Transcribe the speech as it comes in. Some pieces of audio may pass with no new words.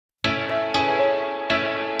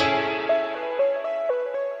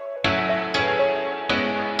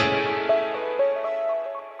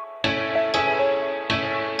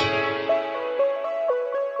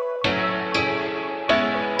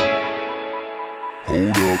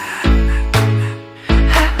Hold up.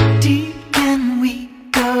 How deep can we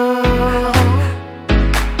go?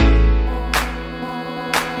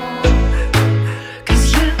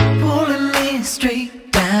 'Cause you're pulling me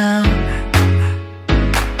straight down.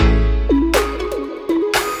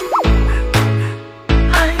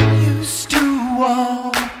 I'm used to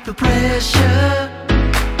all the pressure.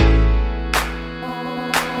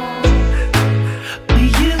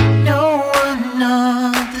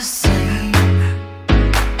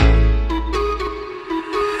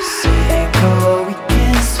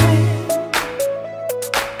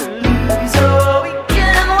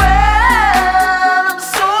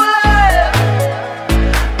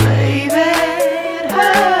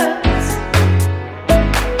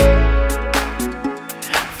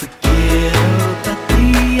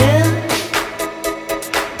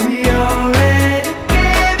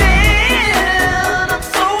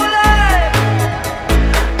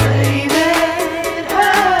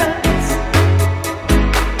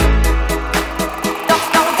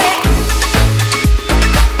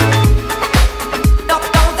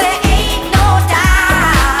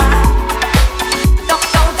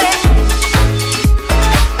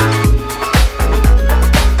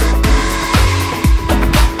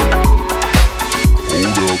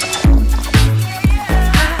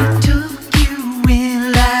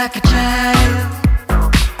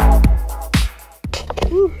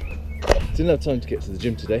 Didn't have time to get to the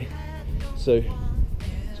gym today, so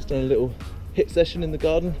just done a little HIIT session in the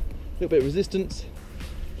garden, a little bit of resistance,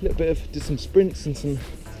 a little bit of, did some sprints and some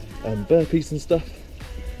burpees and stuff,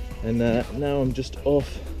 and now I'm just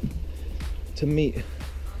off to meet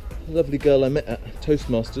a lovely girl I met at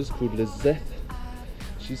Toastmasters called Lizeth.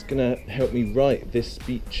 She's gonna help me write this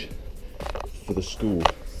speech for the school,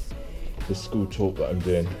 this school talk that I'm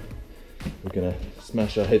doing. We're gonna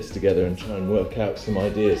smash our heads together and try and work out some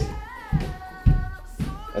ideas.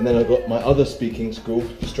 And then I've got my other speaking school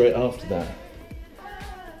straight after that.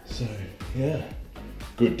 So, yeah,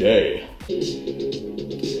 good day. I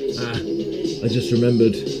just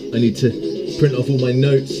remembered I need to print off all my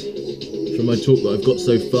notes from my talk that I've got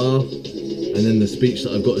so far, and then the speech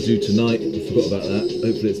that I've got to do tonight. I forgot about that.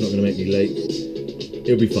 Hopefully it's not going to make me late.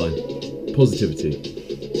 It'll be fine.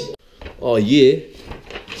 Positivity. Oh yeah.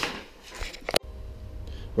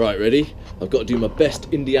 Right, ready? I've got to do my best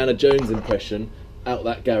Indiana Jones impression out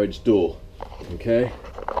that garage door. Okay,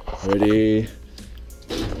 ready?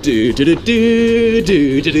 Do do do do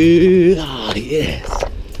do do do. Ah, yes,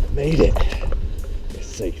 made it. It's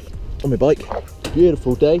safe. On my bike.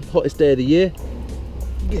 Beautiful day, hottest day of the year.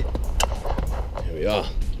 Yeah. Here we are.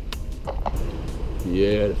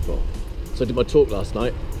 Beautiful. So I did my talk last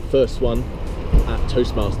night. First one at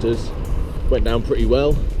Toastmasters. Went down pretty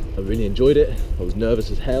well. I really enjoyed it. I was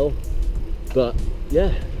nervous as hell, but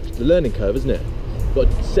yeah, it's the learning curve, isn't it? Got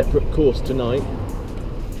a separate course tonight,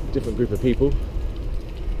 different group of people,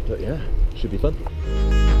 but yeah, should be fun.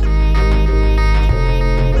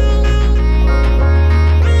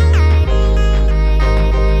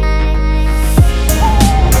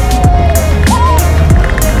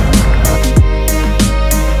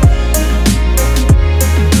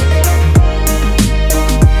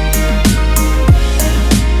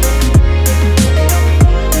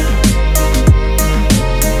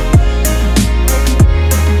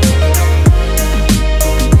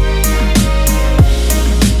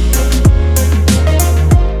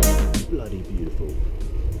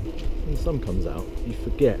 Comes out, you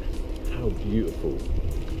forget how beautiful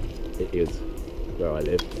it is where I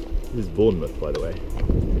live. This is Bournemouth, by the way.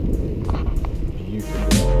 Beautiful.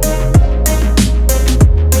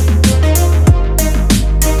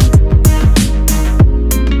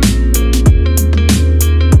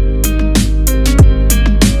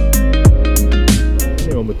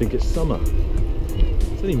 Anyone would think it's summer.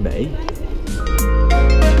 It's only May.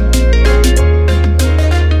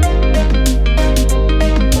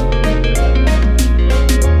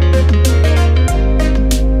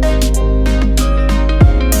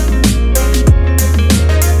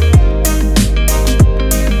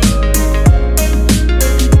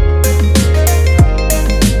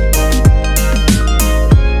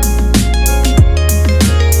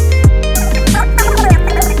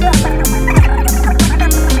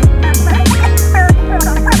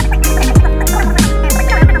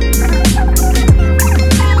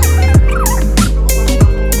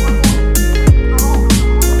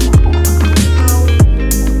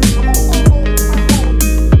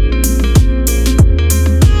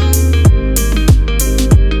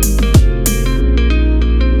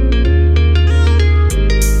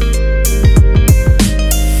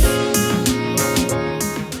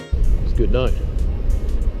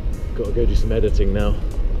 got to go do some editing now.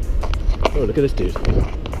 Oh, look at this dude.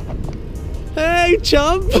 Hey,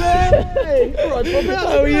 chump! Hey! Alright,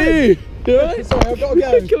 how are you? You alright? Sorry, I've got to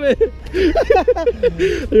go. Come here.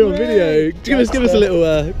 You're on video. Give us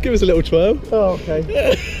a little twirl. Oh,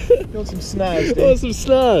 okay. You want some snares, dude? Want some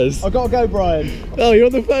snares? I've got to go, Brian. Oh, you're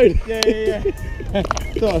on the phone? Yeah.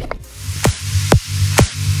 Go on.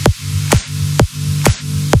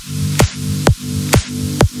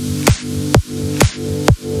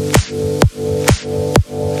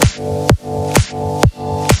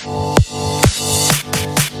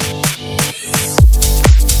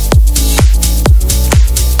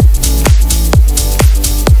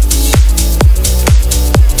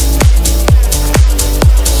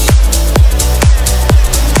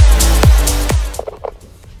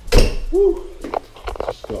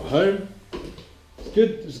 Got home. It's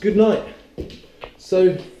good. It was a good night.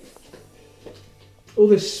 So, all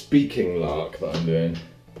this speaking lark that I'm doing,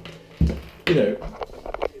 you know,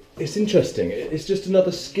 it's interesting. It's just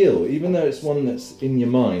another skill, even though it's one that's in your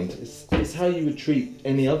mind. It's how you would treat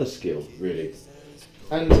any other skill, really.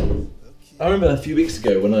 And I remember a few weeks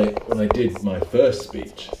ago when I did my first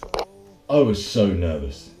speech, I was so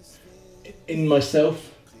nervous. In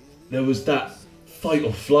myself, there was that fight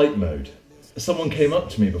or flight mode. Someone came up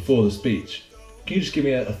to me before the speech. Can you just give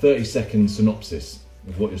me a 30-second synopsis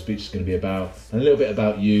of what your speech is going to be about, and a little bit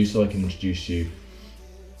about you so I can introduce you?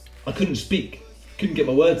 I couldn't speak, couldn't get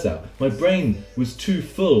my words out. My brain was too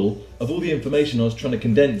full of all the information I was trying to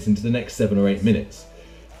condense into the next 7 or 8 minutes.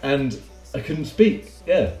 And I couldn't speak,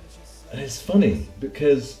 yeah. And it's funny,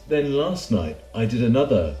 because then last night I did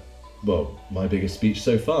another, well, my biggest speech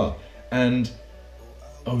so far, and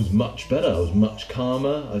I was much better, I was much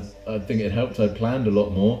calmer. I think it helped I planned a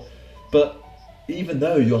lot more. But even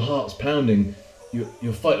though your heart's pounding,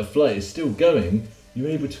 your fight or flight is still going, you're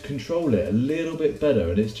able to control it a little bit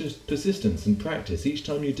better, and it's just persistence and practice. Each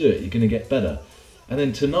time you do it, you're going to get better. And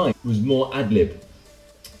then tonight was more ad-lib.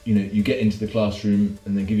 You know, you get into the classroom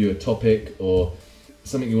and they give you a topic or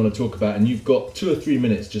something you want to talk about, and you've got 2 or 3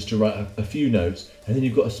 minutes just to write a few notes, and then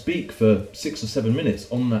you've got to speak for 6 or 7 minutes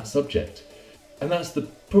on that subject. And that's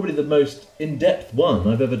probably the most in-depth one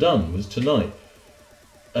I've ever done, was tonight.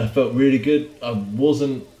 I felt really good. I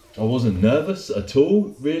wasn't nervous at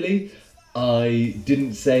all, really. I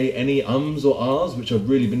didn't say any ums or ahs, which I've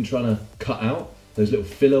really been trying to cut out, those little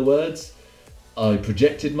filler words. I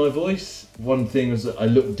projected my voice. One thing was that I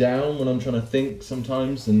look down when I'm trying to think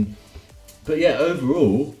sometimes. But yeah,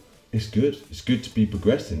 overall, it's good. It's good to be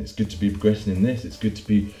progressing. It's good to be progressing in this. It's good to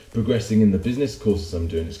be progressing in the business courses I'm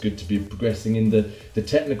doing. It's good to be progressing in the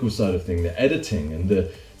technical side of things, the editing and the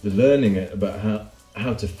learning about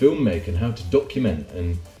how to film make and how to document.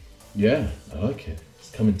 And yeah, I like it. It's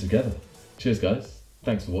coming together. Cheers, guys.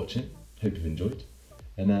 Thanks for watching. Hope you've enjoyed.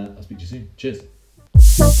 And I'll speak to you soon. Cheers.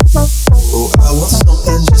 Oh, I want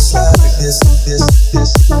something just like this.